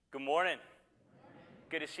Good morning.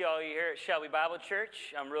 Good to see all of you here at Shelby Bible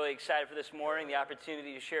Church. I'm really excited for this morning, the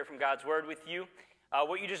opportunity to share from God's Word with you.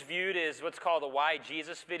 What you just viewed is what's called a Why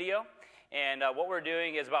Jesus video. And what we're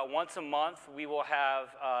doing is about once a month, we will have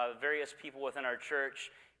various people within our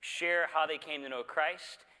church share how they came to know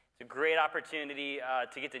Christ. It's a great opportunity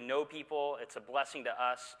to get to know people. It's a blessing to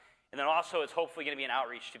us. And then also, it's hopefully going to be an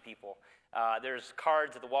outreach to people. There's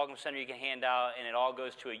cards at the Welcome Center you can hand out, and it all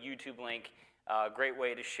goes to a YouTube link. Great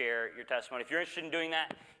way to share your testimony. If you're interested in doing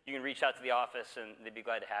that, you can reach out to the office, and they'd be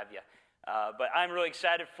glad to have you. But I'm really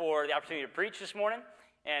excited for the opportunity to preach this morning,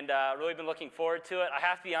 and really been looking forward to it. I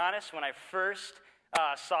have to be honest, when I first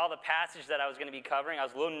saw the passage that I was going to be covering, I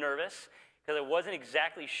was a little nervous because I wasn't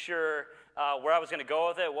exactly sure where I was going to go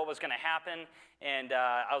with it, what was going to happen, and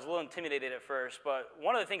I was a little intimidated at first. But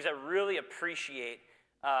one of the things I really appreciate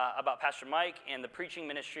about Pastor Mike and the preaching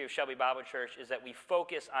ministry of Shelby Bible Church is that we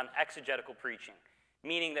focus on exegetical preaching,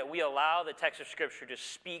 meaning that we allow the text of Scripture to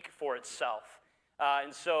speak for itself.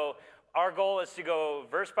 And so our goal is to go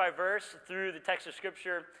verse by verse through the text of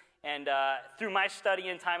Scripture, and through my study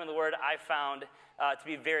and time in the Word, I found to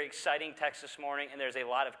be a very exciting text this morning, and there's a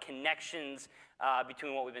lot of connections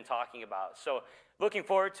between what we've been talking about. So looking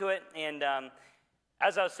forward to it, and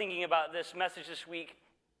as I was thinking about this message this week,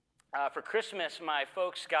 for Christmas, my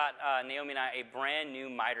folks got Naomi and I a brand new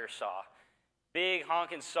miter saw. Big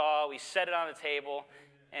honking saw. We set it on the table,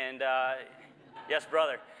 and yes,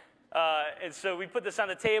 brother. And so we put this on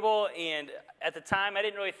the table, and at the time, I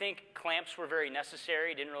didn't really think clamps were very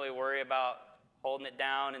necessary. Didn't really worry about holding it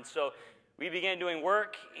down. And so we began doing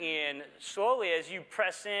work, and slowly, as you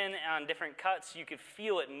press in on different cuts, you could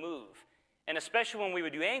feel it move. And especially when we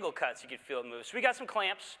would do angle cuts, you could feel it move. So we got some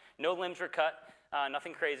clamps. No limbs were cut.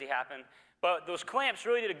 Nothing crazy happened. But those clamps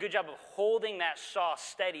really did a good job of holding that saw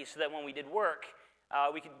steady so that when we did work,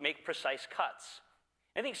 we could make precise cuts.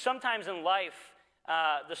 I think sometimes in life,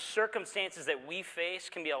 the circumstances that we face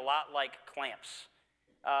can be a lot like clamps.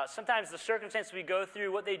 Sometimes the circumstances we go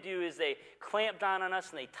through, what they do is they clamp down on us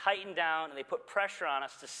and they tighten down and they put pressure on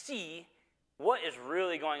us to see what is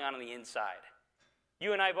really going on the inside.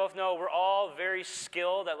 You and I both know we're all very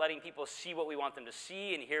skilled at letting people see what we want them to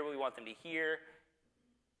see and hear what we want them to hear.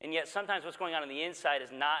 And yet sometimes what's going on the inside is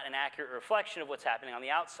not an accurate reflection of what's happening on the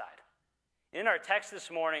outside. In our text this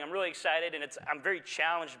morning, I'm really excited, and I'm very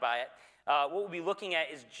challenged by it. What we'll be looking at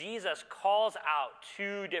is Jesus calls out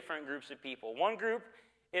two different groups of people. One group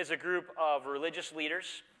is a group of religious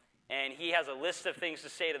leaders, and he has a list of things to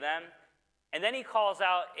say to them. And then he calls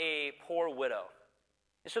out a poor widow.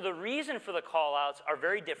 And so the reason for the call-outs are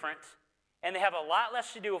very different, and they have a lot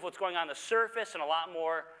less to do with what's going on the surface and a lot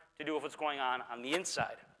more to do with what's going on the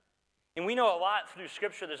inside. And we know a lot through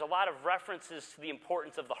Scripture, there's a lot of references to the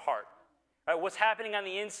importance of the heart. Right? What's happening on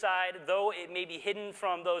the inside, though it may be hidden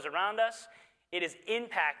from those around us, it is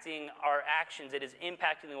impacting our actions, it is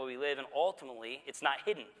impacting the way we live, and ultimately, it's not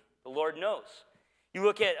hidden. The Lord knows. You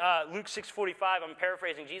look at Luke 6:45, I'm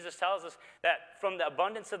paraphrasing, Jesus tells us that from the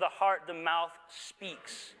abundance of the heart, the mouth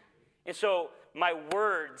speaks. And so my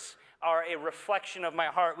words are a reflection of my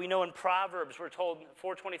heart. We know in Proverbs, we're told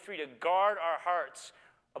 4:23 to guard our hearts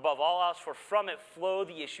above all else, for from it flow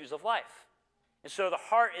the issues of life. And so the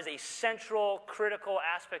heart is a central, critical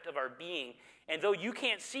aspect of our being. And though you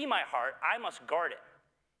can't see my heart, I must guard it.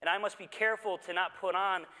 And I must be careful to not put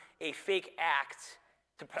on a fake act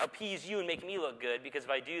to appease you and make me look good, because if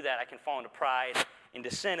I do that, I can fall into pride, into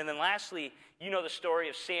sin. And then lastly, you know the story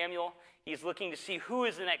of Samuel. He's looking to see who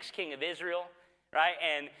is the next king of Israel, right?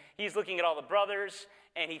 And he's looking at all the brothers,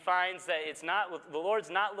 and he finds that the Lord's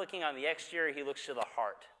not looking on the exterior, he looks to the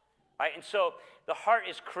heart, right? And so the heart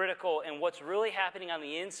is critical, and what's really happening on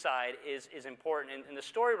the inside is important. And in the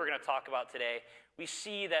story we're going to talk about today, we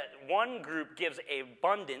see that one group gives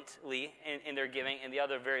abundantly in their giving, and the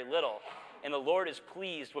other very little. And the Lord is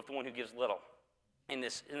pleased with the one who gives little in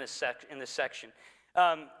this section.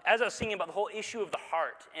 As I was thinking about the whole issue of the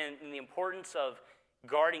heart and the importance of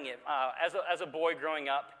guarding it, as a boy growing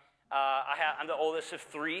up, I'm the oldest of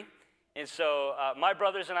three, and so my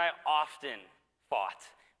brothers and I often fought.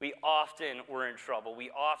 We often were in trouble. We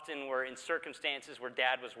often were in circumstances where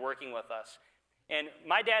Dad was working with us. And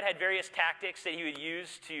my dad had various tactics that he would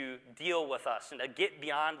use to deal with us and to get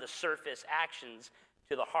beyond the surface actions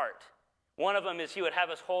to the heart. One of them is he would have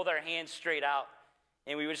us hold our hands straight out,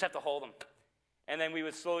 and we would just have to hold them. And then we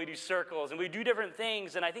would slowly do circles, and we'd do different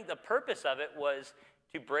things, and I think the purpose of it was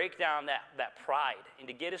to break down that pride and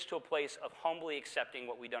to get us to a place of humbly accepting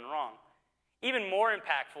what we'd done wrong. Even more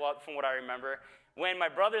impactful from what I remember, when my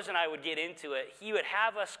brothers and I would get into it, he would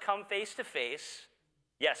have us come face to face.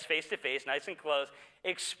 Yes, face to face, nice and close.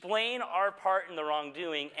 Explain our part in the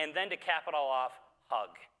wrongdoing, and then to cap it all off, hug.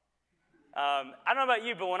 I don't know about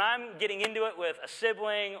you, but when I'm getting into it with a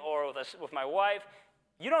sibling or with my wife,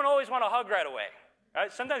 you don't always want to hug right away.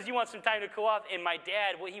 Right? Sometimes you want some time to cool off. And my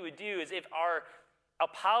dad, what he would do is if our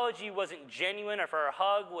apology wasn't genuine or if our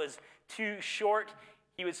hug was too short,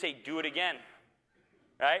 he would say, do it again.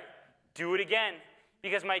 Right? Do it again.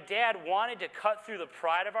 Because my dad wanted to cut through the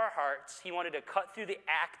pride of our hearts. He wanted to cut through the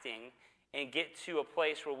acting and get to a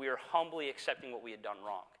place where we were humbly accepting what we had done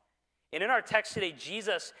wrong. And in our text today,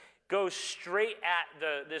 Jesus goes straight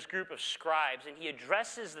at this group of scribes, and he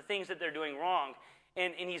addresses the things that they're doing wrong.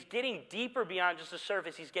 And he's getting deeper beyond just the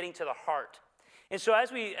surface. He's getting to the heart. And so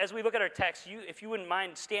as we look at our text, if you wouldn't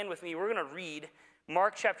mind, stand with me. We're going to read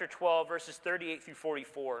Mark chapter 12, verses 38 through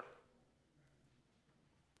 44.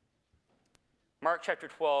 Mark chapter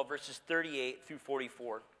 12, verses 38 through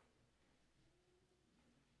 44.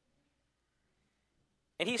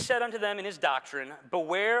 And he said unto them in his doctrine,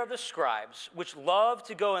 beware of the scribes, which love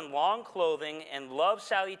to go in long clothing and love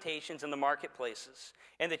salutations in the marketplaces,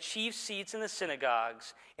 and the chief seats in the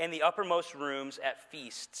synagogues, and the uppermost rooms at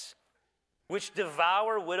feasts, which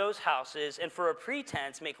devour widows' houses, and for a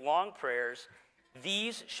pretense make long prayers.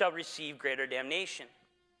 These shall receive greater damnation.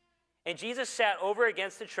 And Jesus sat over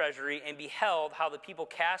against the treasury, and beheld how the people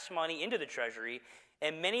cast money into the treasury,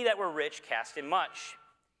 and many that were rich cast in much.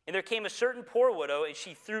 And there came a certain poor widow, and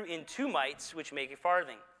she threw in 2 mites, which make a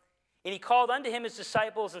farthing. And he called unto him his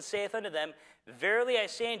disciples, and saith unto them, verily I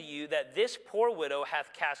say unto you, that this poor widow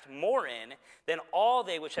hath cast more in than all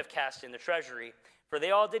they which have cast in the treasury. For they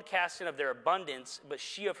all did cast in of their abundance, but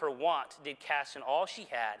she of her want did cast in all she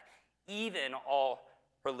had, even all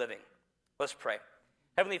her living. Let's pray.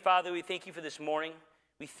 Heavenly Father, we thank you for this morning.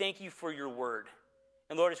 We thank you for your word.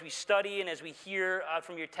 And Lord, as we study and as we hear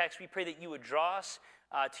from your text, we pray that you would draw us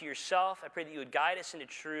to yourself. I pray that you would guide us into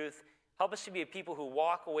truth. Help us to be a people who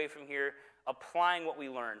walk away from here applying what we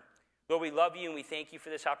learn. Lord, we love you and we thank you for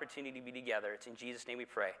this opportunity to be together. It's in Jesus' name we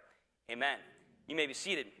pray. Amen. You may be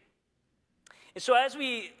seated. And so as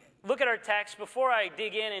we look at our text, before I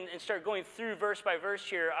dig in and start going through verse by verse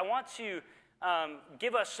here, I want to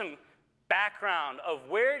give us some background of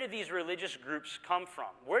where did these religious groups come from?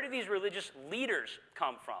 Where did these religious leaders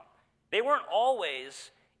come from? They weren't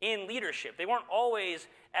always in leadership. They weren't always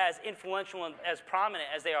as influential and as prominent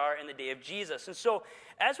as they are in the day of Jesus. And so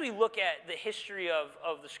as we look at the history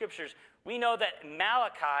of the scriptures, we know that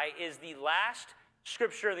Malachi is the last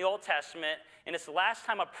scripture in the Old Testament, and it's the last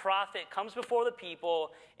time a prophet comes before the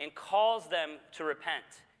people and calls them to repent.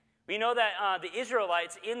 We know that the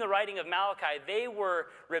Israelites, in the writing of Malachi, they were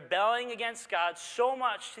rebelling against God so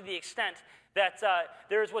much to the extent that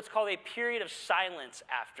there is what's called a period of silence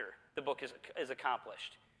after the book is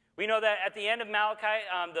accomplished. We know that at the end of Malachi,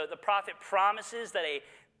 the prophet promises that a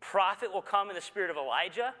prophet will come in the spirit of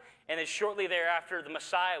Elijah, and then shortly thereafter, the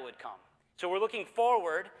Messiah would come. So we're looking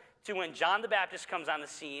forward to when John the Baptist comes on the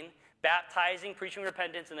scene, baptizing, preaching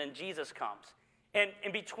repentance, and then Jesus comes. And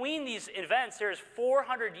in between these events, there's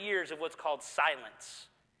 400 years of what's called silence.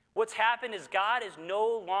 What's happened is God is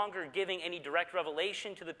no longer giving any direct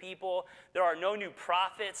revelation to the people. There are no new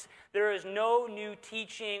prophets. There is no new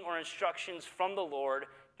teaching or instructions from the Lord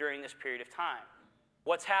during this period of time.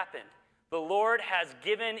 What's happened? The Lord has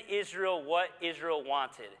given Israel what Israel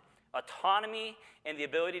wanted: autonomy and the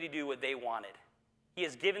ability to do what they wanted. He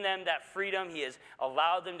has given them that freedom. He has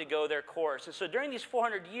allowed them to go their course. And so during these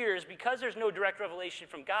 400 years, because there's no direct revelation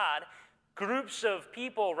from God, groups of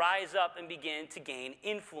people rise up and begin to gain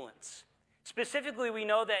influence. Specifically, we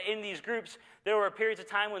know that in these groups, there were periods of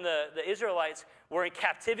time when the Israelites were in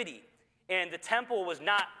captivity, and the temple was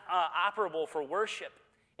not operable for worship.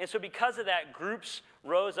 And so because of that, groups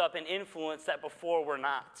rose up and influenced that before were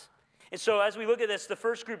not. And so as we look at this, the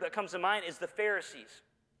first group that comes to mind is the Pharisees.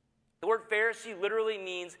 The word Pharisee literally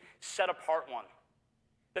means set apart one.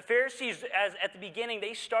 The Pharisees, at the beginning,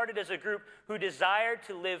 they started as a group who desired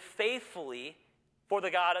to live faithfully for the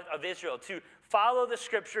God of Israel, to follow the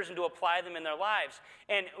scriptures and to apply them in their lives.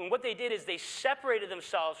 And what they did is they separated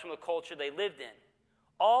themselves from the culture they lived in.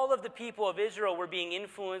 All of the people of Israel were being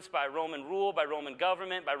influenced by Roman rule, by Roman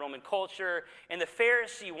government, by Roman culture, and the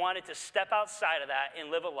Pharisee wanted to step outside of that and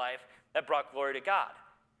live a life that brought glory to God.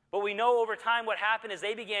 But we know over time what happened is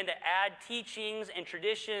they began to add teachings and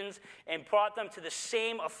traditions and brought them to the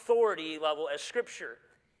same authority level as Scripture.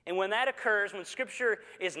 And when that occurs, when Scripture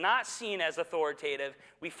is not seen as authoritative,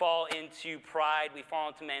 we fall into pride, we fall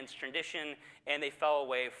into man's tradition, and they fell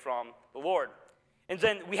away from the Lord. And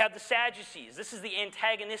then we have the Sadducees. This is the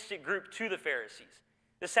antagonistic group to the Pharisees.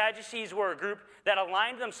 The Sadducees were a group that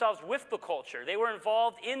aligned themselves with the culture. They were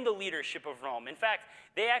involved in the leadership of Rome. In fact,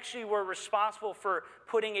 they actually were responsible for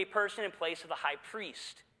putting a person in place of the high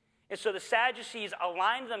priest. And so the Sadducees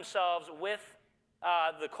aligned themselves with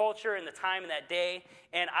the culture and the time in that day.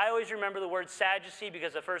 And I always remember the word Sadducee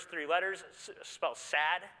because the first three letters spell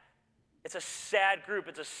sad. It's a sad group.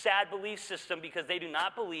 It's a sad belief system because they do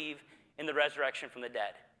not believe in the resurrection from the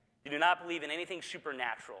dead. They do not believe in anything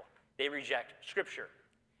supernatural. They reject Scripture.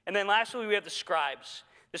 And then lastly, we have the scribes.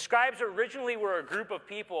 The scribes originally were a group of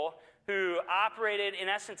people who operated, in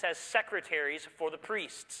essence, as secretaries for the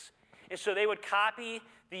priests. And so they would copy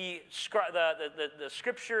the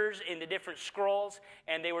scriptures into different scrolls,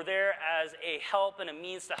 and they were there as a help and a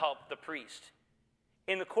means to help the priest.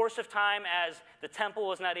 In the course of time, as the temple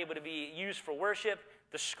was not able to be used for worship,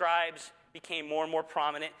 the scribes became more and more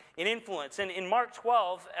prominent in influence. And in Mark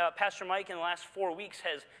 12, Pastor Mike in the last 4 weeks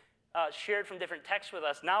has shared from different texts with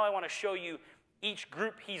us. Now I want to show you each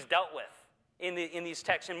group he's dealt with in these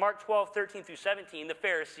texts. In Mark 12, 13 through 17, the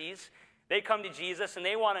Pharisees, they come to Jesus and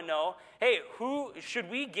they want to know, hey, who should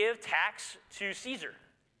we give tax to Caesar?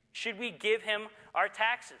 Should we give him our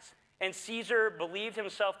taxes? And Caesar believed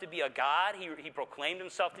himself to be a god. He proclaimed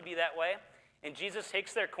himself to be that way. And Jesus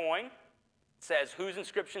takes their coin, says, whose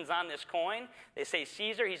inscription's on this coin? They say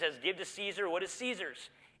Caesar. He says, give to Caesar what is Caesar's,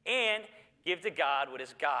 and give to God what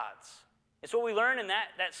is God's. And so what we learn in that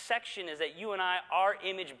section is that you and I are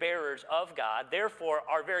image bearers of God. Therefore,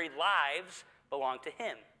 our very lives belong to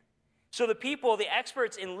him. So the people, the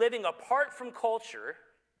experts in living apart from culture,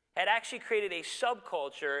 had actually created a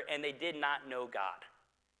subculture, and they did not know God.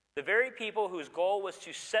 The very people whose goal was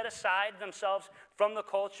to set aside themselves from the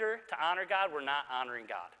culture to honor God were not honoring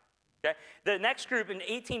God. Okay? The next group in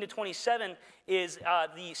 18 to 27 is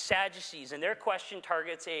the Sadducees, and their question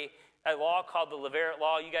targets a law called the Levirate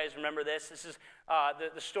Law. You guys remember this? This is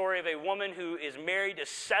the story of a woman who is married to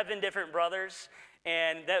 7 different brothers,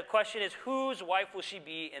 and the question is, whose wife will she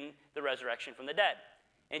be in the resurrection from the dead?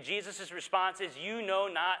 And Jesus' response is, you know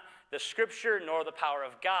not the Scripture nor the power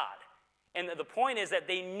of God. And the point is that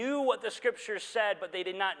they knew what the Scriptures said, but they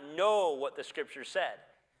did not know what the Scripture said.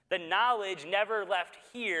 The knowledge never left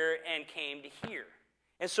here and came to here.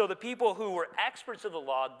 And so the people who were experts of the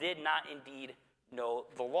law did not indeed know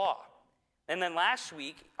the law. And then last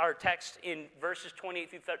week, our text in verses 28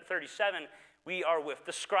 through 37, we are with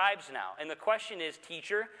the scribes now. And the question is,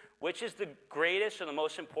 teacher, which is the greatest or the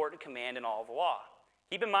most important command in all of the law?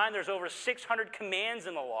 Keep in mind, there's over 600 commands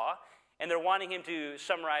in the law, and they're wanting him to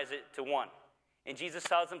summarize it to one. And Jesus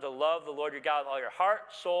tells them to love the Lord your God with all your heart,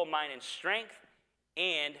 soul, mind, and strength,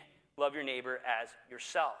 and love your neighbor as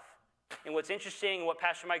yourself. And what's interesting, what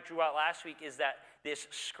Pastor Mike drew out last week, is that this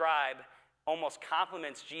scribe almost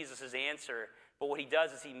compliments Jesus' answer, but what he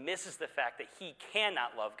does is he misses the fact that he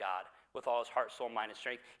cannot love God with all his heart, soul, mind, and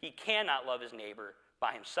strength. He cannot love his neighbor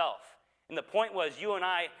by himself. And the point was, you and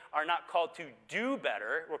I are not called to do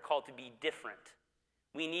better, we're called to be different.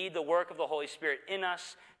 We need the work of the Holy Spirit in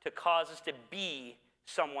us to cause us to be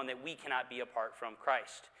someone that we cannot be apart from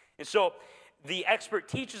Christ. And so the expert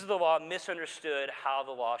teachers of the law misunderstood how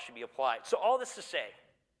the law should be applied. So all this to say,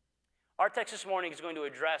 our text this morning is going to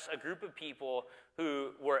address a group of people who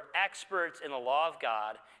were experts in the law of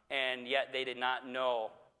God, and yet they did not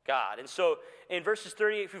know God. And so in verses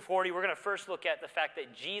 38 through 40, we're going to first look at the fact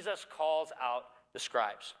that Jesus calls out the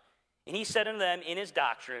scribes. And he said unto them in his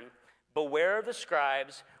doctrine, beware of the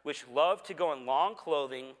scribes, which love to go in long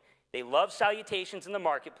clothing. They love salutations in the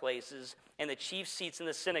marketplaces, and the chief seats in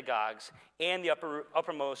the synagogues, and the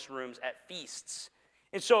uppermost rooms at feasts.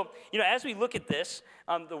 And so, as we look at this,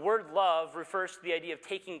 the word love refers to the idea of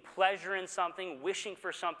taking pleasure in something, wishing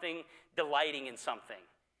for something, delighting in something.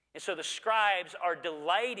 And so the scribes are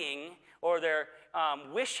delighting, or they're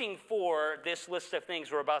wishing for this list of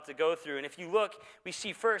things we're about to go through. And if you look, we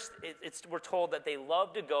see first, we're told that they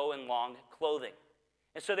love to go in long clothing.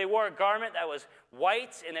 And so they wore a garment that was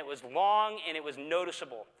white, and it was long, and it was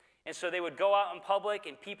noticeable. And so they would go out in public,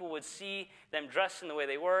 and people would see them dressed in the way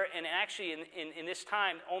they were. And actually, in this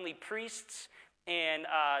time, only priests and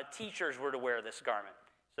teachers were to wear this garment.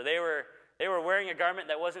 So they were wearing a garment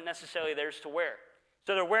that wasn't necessarily theirs to wear.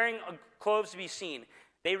 So they're wearing clothes to be seen.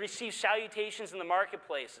 They receive salutations in the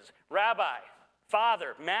marketplaces, rabbi,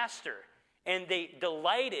 father, master, and they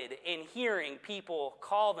delighted in hearing people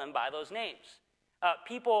call them by those names.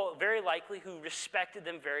 People very likely who respected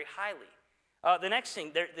them very highly. The next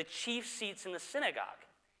thing, the chief seats in the synagogue.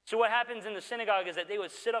 So what happens in the synagogue is that they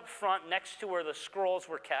would sit up front next to where the scrolls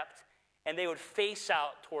were kept, and they would face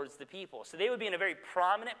out towards the people. So they would be in a very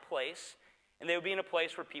prominent place, and they would be in a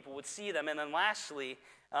place where people would see them. And then lastly,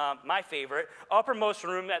 my favorite, uppermost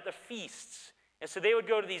room at the feasts. And so they would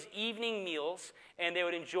go to these evening meals, and they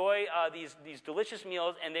would enjoy these delicious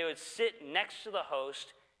meals, and they would sit next to the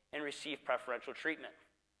host and receive preferential treatment.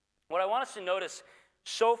 What I want us to notice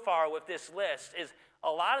so far with this list is a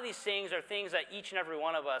lot of these things are things that each and every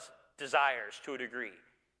one of us desires to a degree.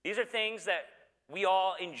 These are things that we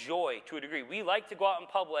all enjoy to a degree. We like to go out in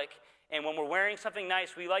public, and when we're wearing something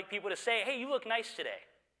nice, we like people to say, hey, you look nice today,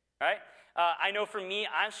 right? I know for me,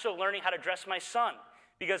 I'm still learning how to dress my son,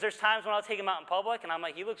 because there's times when I'll take him out in public, and I'm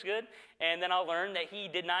like, he looks good, and then I'll learn that he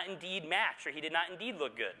did not indeed match, or he did not indeed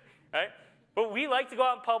look good, right? But we like to go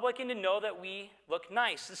out in public and to know that we look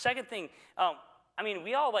nice. The second thing,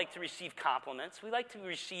 we all like to receive compliments. We like to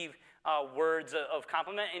receive words of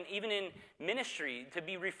compliment, and even in ministry, to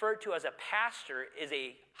be referred to as a pastor is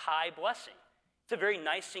a high blessing. It's a very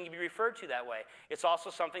nice thing to be referred to that way. It's also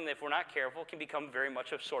something that, if we're not careful, can become very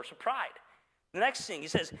much a source of pride. The next thing, he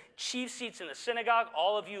says, chief seats in the synagogue.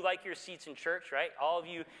 All of you like your seats in church, right? All of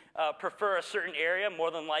you prefer a certain area more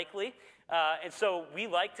than likely. And so we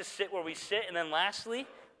like to sit where we sit. And then lastly,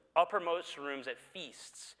 uppermost rooms at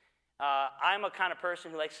feasts. I'm a kind of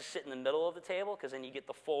person who likes to sit in the middle of the table, because then you get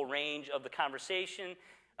the full range of the conversation.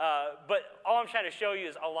 But all I'm trying to show you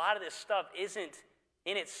is a lot of this stuff isn't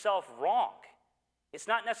in itself wrong. It's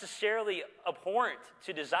not necessarily abhorrent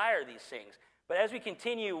to desire these things. But as we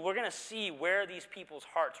continue, we're going to see where these people's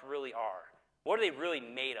hearts really are. What are they really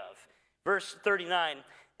made of? Verse 39,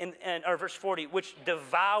 or verse 40, which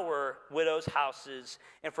devour widows' houses,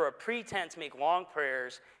 and for a pretense make long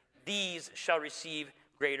prayers, these shall receive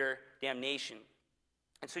greater damnation.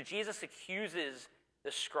 And so Jesus accuses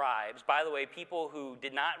the scribes, by the way, people who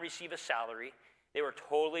did not receive a salary. They were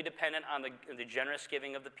totally dependent on the generous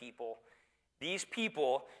giving of the people. These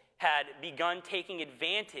people had begun taking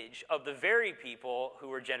advantage of the very people who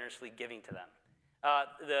were generously giving to them.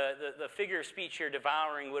 The figure of speech here,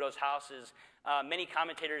 devouring widows' houses, many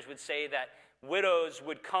commentators would say that widows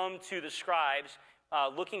would come to the scribes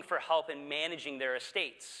looking for help in managing their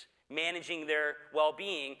estates, managing their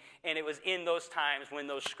well-being, and it was in those times when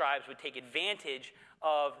those scribes would take advantage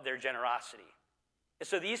of their generosity. And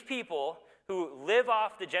so these people who live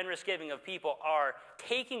off the generous giving of people are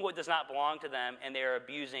taking what does not belong to them, and they are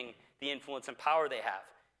abusing the influence and power they have.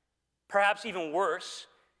 Perhaps even worse,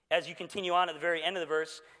 as you continue on at the very end of the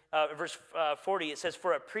verse 40, it says,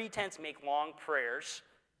 for a pretense make long prayers,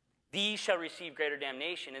 these shall receive greater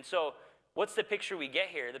damnation. And so what's the picture we get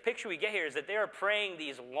here? The picture we get here is that they are praying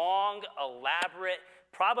these long, elaborate,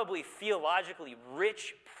 probably theologically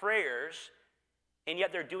rich prayers, and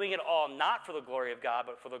yet they're doing it all not for the glory of God,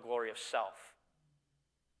 but for the glory of self.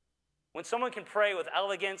 When someone can pray with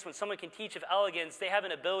elegance, when someone can teach of elegance, they have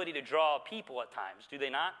an ability to draw people at times, do they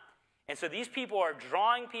not? And so these people are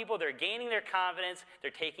drawing people, they're gaining their confidence,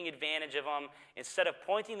 they're taking advantage of them. Instead of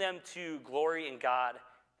pointing them to glory in God,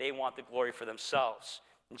 they want the glory for themselves.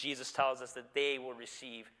 And Jesus tells us that they will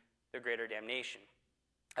receive the greater damnation.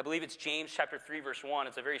 I believe it's James chapter 3, verse 1.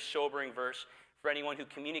 It's a very sobering verse for anyone who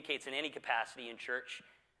communicates in any capacity in church.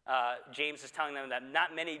 James is telling them that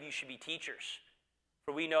not many of you should be teachers,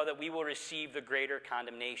 for we know that we will receive the greater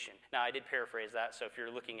condemnation. Now, I did paraphrase that, so if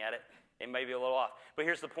you're looking at it, it may be a little off. But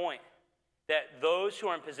here's the point, that those who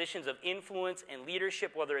are in positions of influence and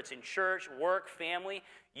leadership, whether it's in church, work, family,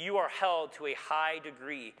 you are held to a high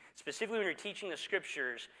degree. Specifically when you're teaching the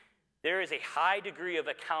scriptures, there is a high degree of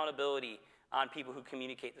accountability on people who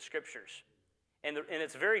communicate the scriptures. And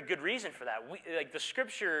it's a very good reason for that. The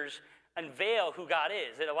scriptures unveil who God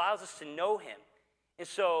is. It allows us to know him. And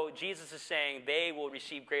so Jesus is saying they will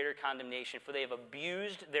receive greater condemnation, for they have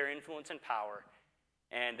abused their influence and power,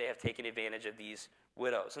 and they have taken advantage of these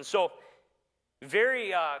widows. And so,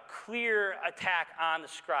 very clear attack on the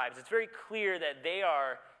scribes. It's very clear that they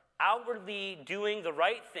are outwardly doing the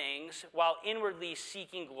right things while inwardly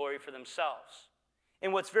seeking glory for themselves.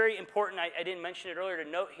 And what's very important, I didn't mention it earlier, to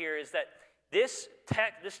note here is that this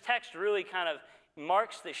text really kind of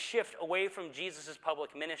marks the shift away from Jesus'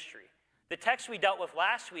 public ministry. The text we dealt with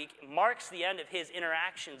last week marks the end of his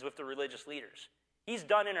interactions with the religious leaders. He's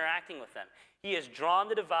done interacting with them. He has drawn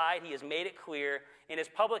the divide. He has made it clear. And his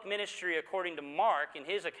public ministry, according to Mark, in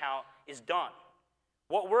his account, is done.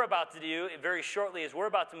 What we're about to do very shortly is we're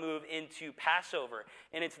about to move into Passover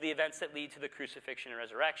and into the events that lead to the crucifixion and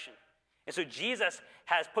resurrection. And so Jesus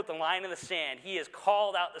has put the line in the sand. He has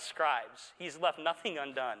called out the scribes. He's left nothing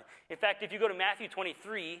undone. In fact, if you go to Matthew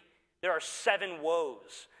 23, there are 7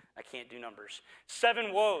 woes. I can't do numbers.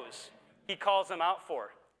 7 woes he calls them out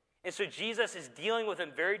for. And so Jesus is dealing with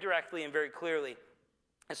them very directly and very clearly.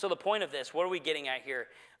 And so the point of this, what are we getting at here?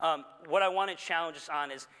 What I want to challenge us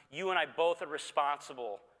on is you and I both are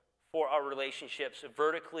responsible for our relationships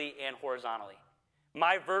vertically and horizontally.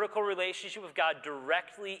 My vertical relationship with God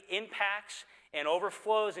directly impacts and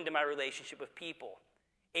overflows into my relationship with people.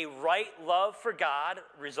 A right love for God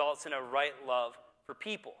results in a right love for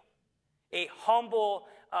people. A humble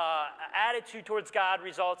attitude towards God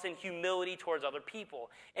results in humility towards other people.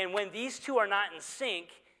 And when these two are not in sync,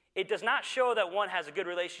 it does not show that one has a good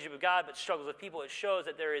relationship with God but struggles with people. It shows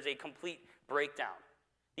that there is a complete breakdown.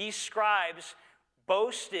 These scribes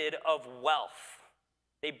boasted of wealth.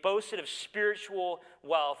 They boasted of spiritual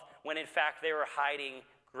wealth when in fact they were hiding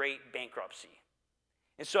great bankruptcy.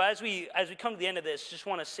 And so as we come to the end of this, just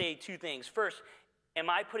want to say two things. First, am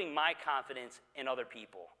I putting my confidence in other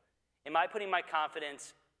people? Am I putting my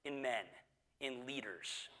confidence in men, in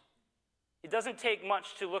leaders? It doesn't take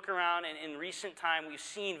much to look around, and in recent time we've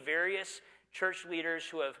seen various church leaders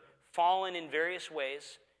who have fallen in various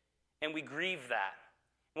ways, and we grieve that.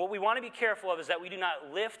 And what we want to be careful of is that we do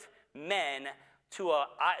not lift men to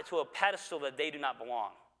a pedestal that they do not belong.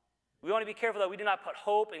 We want to be careful that we do not put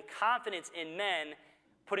hope and confidence in men,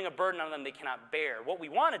 putting a burden on them they cannot bear. What we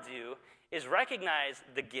want to do is recognize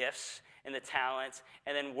the gifts and the talents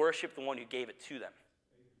and then worship the one who gave it to them.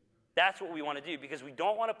 That's what we want to do, because we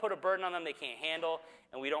don't want to put a burden on them they can't handle,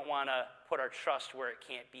 and we don't want to put our trust where it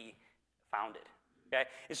can't be founded. Okay?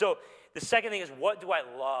 And so the second thing is, what do I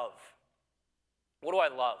love? What do I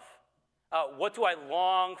love? What do I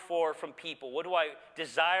long for from people? What do I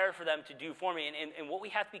desire for them to do for me? And what we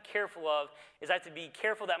have to be careful of is I have to be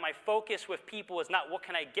careful that my focus with people is not what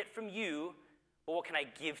can I get from you, but what can I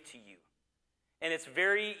give to you? And it's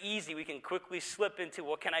very easy. We can quickly slip into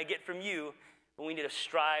what can I get from you, but we need to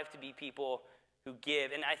strive to be people who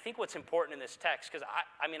give. And I think what's important in this text, because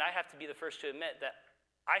I have to be the first to admit that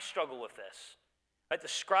I struggle with this. Right? The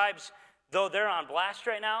scribes, though they're on blast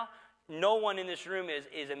right now, no one in this room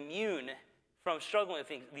is immune from struggling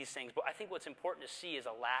with these things. But I think what's important to see is a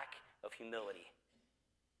lack of humility.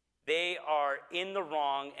 They are in the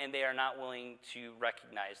wrong, and they are not willing to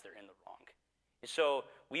recognize they're in the wrong. And so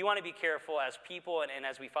we want to be careful as people and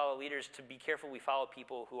as we follow leaders to be careful we follow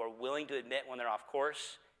people who are willing to admit when they're off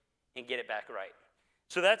course and get it back right.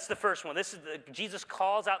 So that's the first one. Jesus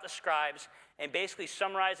calls out the scribes, and basically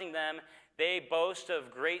summarizing them, they boast of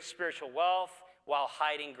great spiritual wealth while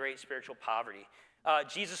hiding great spiritual poverty.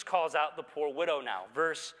 Jesus calls out the poor widow now.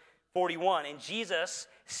 Verse 41, and Jesus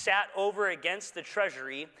sat over against the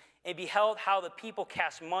treasury and beheld how the people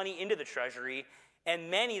cast money into the treasury,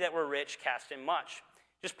 and many that were rich cast in much.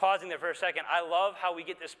 Just pausing there for a second, I love how we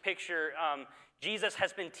get this picture. Jesus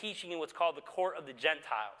has been teaching in what's called the court of the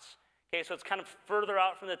Gentiles. Okay, so it's kind of further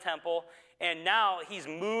out from the temple, and now he's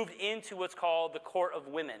moved into what's called the court of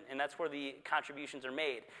women, and that's where the contributions are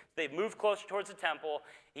made. They've moved closer towards the temple.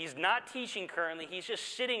 He's not teaching currently. He's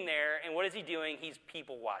just sitting there, and what is he doing? He's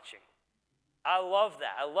people watching. I love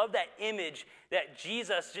that. I love that image that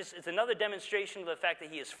Jesus it's another demonstration of the fact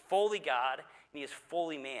that he is fully God and he is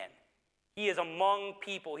fully man. He is among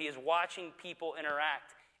people. He is watching people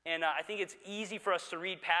interact. And I think it's easy for us to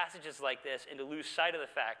read passages like this and to lose sight of the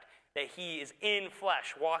fact that he is in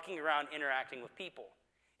flesh, walking around, interacting with people.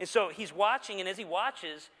 And so he's watching, and as he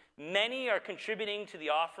watches, many are contributing to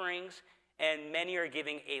the offerings, and many are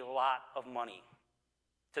giving a lot of money.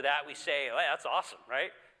 To that we say, oh, that's awesome,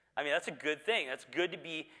 right? I mean, that's a good thing. That's good to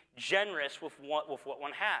be generous with what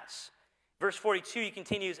one has. Verse 42, he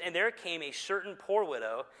continues, and there came a certain poor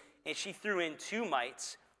widow, and she threw in 2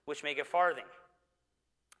 mites, which make a farthing.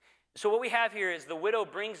 So what we have here is the widow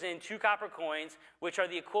brings in 2 copper coins, which are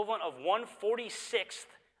the equivalent of 1/46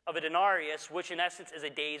 of a denarius, which in essence is a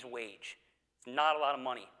day's wage. It's not a lot of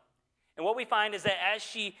money. And what we find is that as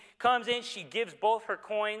she comes in, she gives both her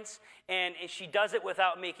coins, and she does it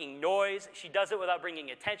without making noise. She does it without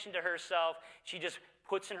bringing attention to herself. She just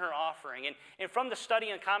puts in her offering. And from the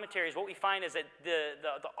study and commentaries, what we find is that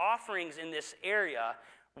the offerings in this area,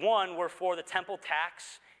 1 were for the temple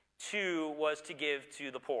tax, 2 was to give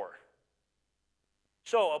to the poor.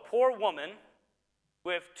 So a poor woman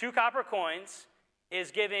with 2 copper coins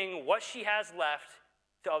is giving what she has left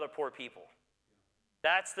to other poor people.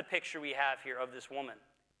 That's the picture we have here of this woman.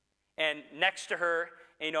 And next to her,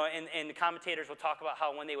 and the commentators will talk about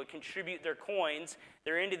how when they would contribute their coins,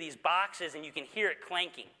 they're into these boxes and you can hear it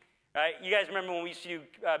clanking. Right? You guys remember when we used to do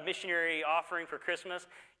missionary offering for Christmas?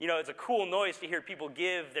 It's a cool noise to hear people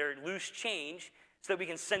give their loose change so that we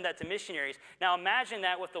can send that to missionaries. Now imagine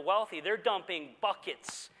that with the wealthy. They're dumping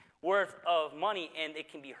buckets worth of money, and it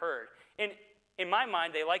can be heard. And in my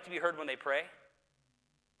mind, they like to be heard when they pray.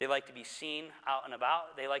 They like to be seen out and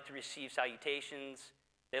about. They like to receive salutations.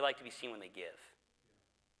 They like to be seen when they give.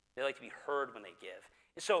 They like to be heard when they give.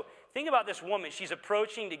 And so think about this woman. She's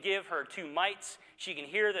approaching to give her 2 mites. She can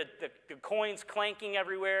hear the coins clanking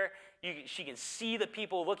everywhere. She can see the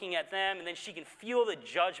people looking at them, and then she can feel the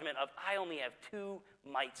judgment of, I only have 2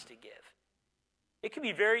 mites to give. It can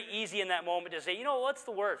be very easy in that moment to say, you know, what's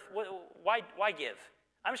the worth? Why give?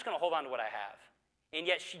 I'm just going to hold on to what I have. And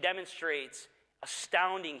yet she demonstrates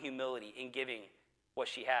astounding humility in giving what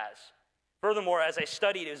she has. Furthermore, as I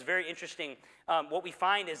studied, it was very interesting. What we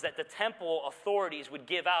find is that the temple authorities would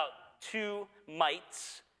give out 2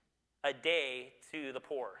 mites a day to the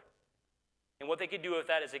poor. And what they could do with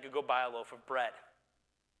that is they could go buy a loaf of bread.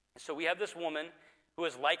 So we have this woman who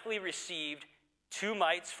has likely received 2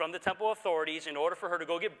 mites from the temple authorities in order for her to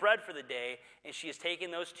go get bread for the day, and she has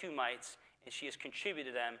taken those 2 mites and she has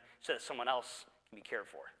contributed them so that someone else can be cared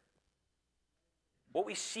for. What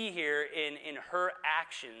we see here in her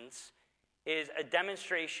actions is a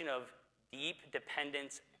demonstration of deep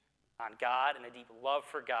dependence on God and a deep love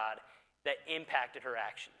for God that impacted her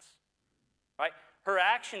actions. Right? Her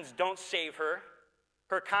actions don't save her.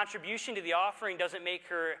 Her contribution to the offering doesn't make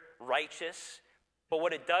her righteous. But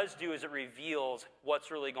what it does do is it reveals what's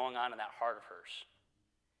really going on in that heart of hers.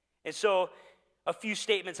 And so, a few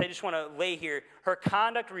statements I just want to lay here. Her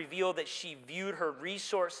conduct revealed that she viewed her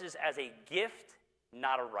resources as a gift,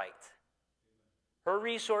 not a right. Her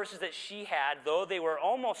resources that she had, though they were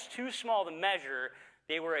almost too small to measure,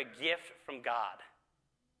 they were a gift from God.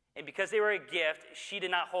 And because they were a gift, she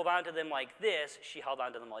did not hold on to them like this, she held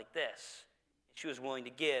on to them like this. She was willing to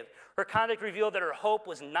give. Her conduct revealed that her hope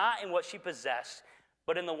was not in what she possessed,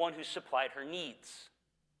 but in the one who supplied her needs.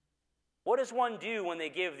 What does one do when they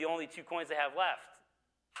give the only 2 coins they have left?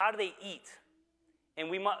 How do they eat?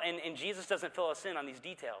 And Jesus doesn't fill us in on these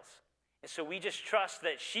details. And so we just trust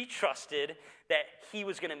that she trusted that he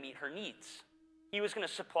was going to meet her needs. He was going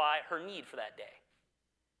to supply her need for that day.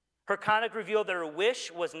 Her conduct revealed that her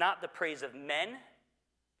wish was not the praise of men,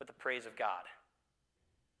 but the praise of God.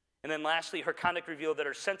 And then lastly, her conduct revealed that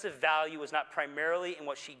her sense of value was not primarily in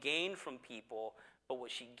what she gained from people, but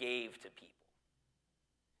what she gave to people.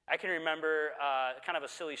 I can remember kind of a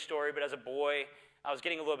silly story, but as a boy, I was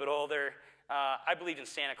getting a little bit older. I believed in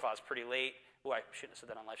Santa Claus pretty late. Oh, I shouldn't have said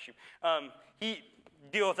that on live stream. He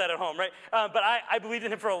deal with that at home, right? But I believed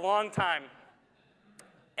in him for a long time,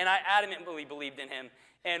 and I adamantly believed in him.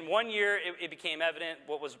 And one year, it became evident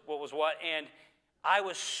what was what, and I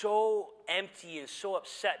was so empty and so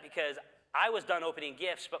upset because I was done opening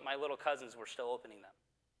gifts, but my little cousins were still opening them.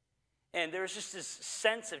 And there was just this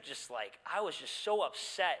sense of just like, I was just so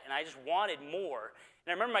upset, and I just wanted more. And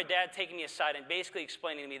I remember my dad taking me aside and basically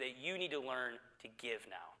explaining to me that you need to learn to give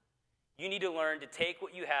now. You need to learn to take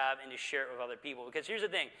what you have and to share it with other people. Because here's the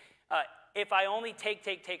thing. If I only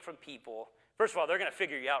take from people, first of all, they're going to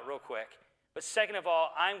figure you out real quick. But second of all,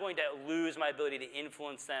 I'm going to lose my ability to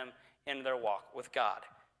influence them in their walk with God.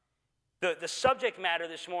 The subject matter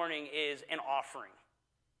this morning is an offering.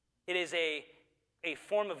 It is a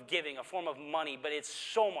form of giving, a form of money, but it's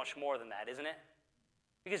so much more than that, isn't it?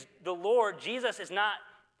 Because the Lord, Jesus, is not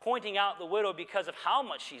pointing out the widow because of how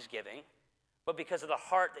much she's giving, but because of the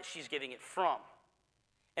heart that she's giving it from.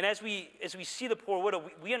 And as we see the poor widow,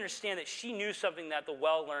 we understand that she knew something that the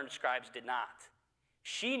well-learned scribes did not.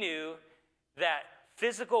 She knew that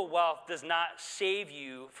physical wealth does not save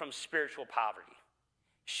you from spiritual poverty.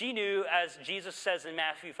 She knew, as Jesus says in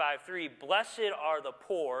Matthew 5:3, blessed are the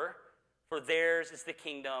poor, for theirs is the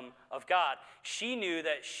kingdom of God. She knew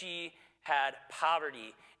that she had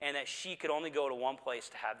poverty and that she could only go to one place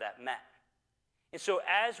to have that met. And so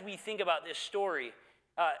as we think about this story,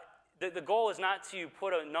 the goal is not to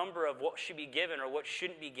put a number of what should be given or what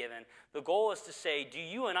shouldn't be given. The goal is to say, do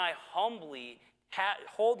you and I humbly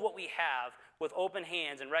hold what we have with open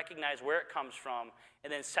hands and recognize where it comes from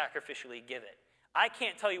and then sacrificially give it? I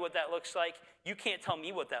can't tell you what that looks like. You can't tell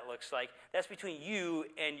me what that looks like. That's between you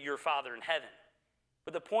and your Father in heaven.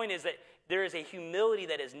 But the point is that there is a humility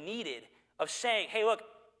that is needed of saying, hey, look,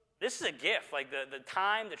 this is a gift. Like the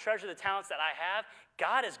time, the treasure, the talents that I have,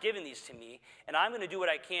 God has given these to me, and I'm going to do what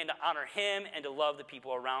I can to honor him and to love the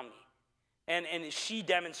people around me. And she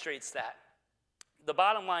demonstrates that. The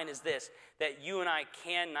bottom line is this, that you and I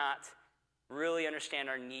cannot really understand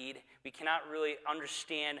our need. We cannot really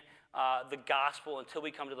understand the gospel until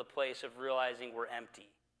we come to the place of realizing we're empty.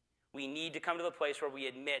 We need to come to the place where we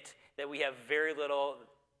admit that we have very little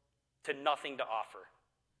to nothing to offer.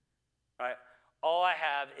 Right? All I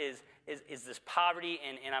have is this poverty,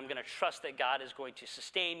 and I'm going to trust that God is going to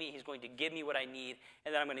sustain me. He's going to give me what I need,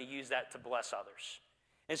 and then I'm going to use that to bless others.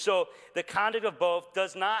 And so the conduct of both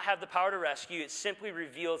does not have the power to rescue. It simply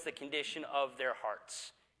reveals the condition of their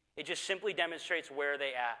hearts. It just simply demonstrates where they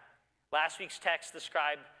at. Last week's text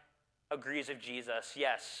described agrees of Jesus.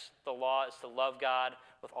 Yes, the law is to love God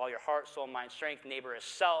with all your heart, soul, mind, strength, neighbor as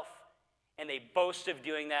self. And they boast of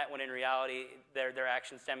doing that when in reality their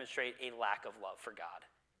actions demonstrate a lack of love for God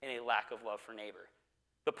and a lack of love for neighbor.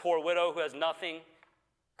 The poor widow who has nothing,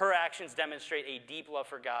 her actions demonstrate a deep love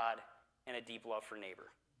for God and a deep love for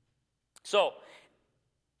neighbor. So,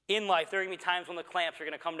 in life, there are going to be times when the clamps are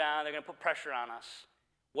going to come down, they're going to put pressure on us.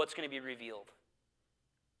 What's going to be revealed?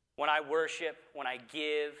 When I worship, when I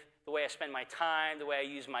give, the way I spend my time, the way I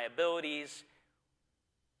use my abilities,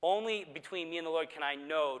 only between me and the Lord can I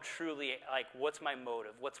know truly, like, what's my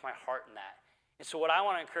motive, what's my heart in that. And so what I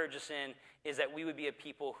want to encourage us in is that we would be a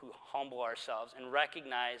people who humble ourselves and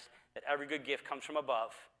recognize that every good gift comes from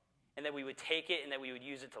above, and that we would take it and that we would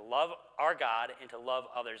use it to love our God and to love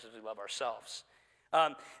others as we love ourselves.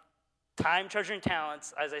 Time, treasure, and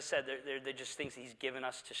talents, as I said, they're just things that he's given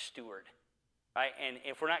us to steward, right? And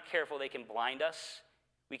if we're not careful, they can blind us.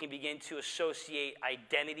 We can begin to associate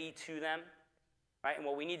identity to them, right? And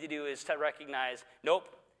what we need to do is to recognize, nope,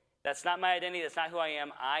 that's not my identity, that's not who I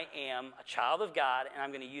am. I am a child of God, and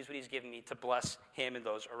I'm going to use what he's given me to bless him and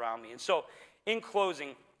those around me. And so, in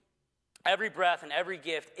closing, every breath and every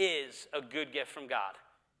gift is a good gift from God.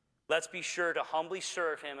 Let's be sure to humbly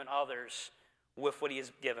serve him and others with what he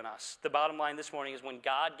has given us. The bottom line this morning is when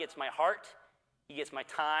God gets my heart, he gets my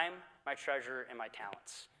time, my treasure, and my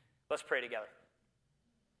talents. Let's pray together.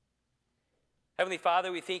 Heavenly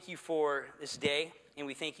Father, we thank you for this day, and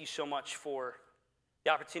we thank you so much for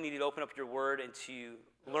the opportunity to open up your word and to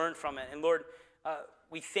learn from it. And Lord,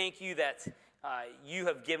 we thank you that you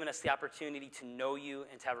have given us the opportunity to know you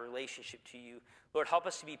and to have a relationship to you. Lord, help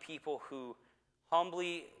us to be people who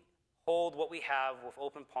humbly hold what we have with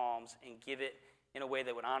open palms and give it in a way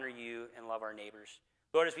that would honor you and love our neighbors.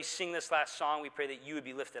 Lord, as we sing this last song, we pray that you would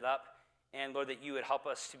be lifted up, and Lord, that you would help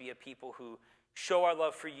us to be a people who show our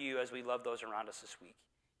love for you as we love those around us this week.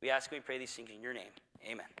 We ask and we pray these things in your name.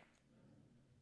 Amen.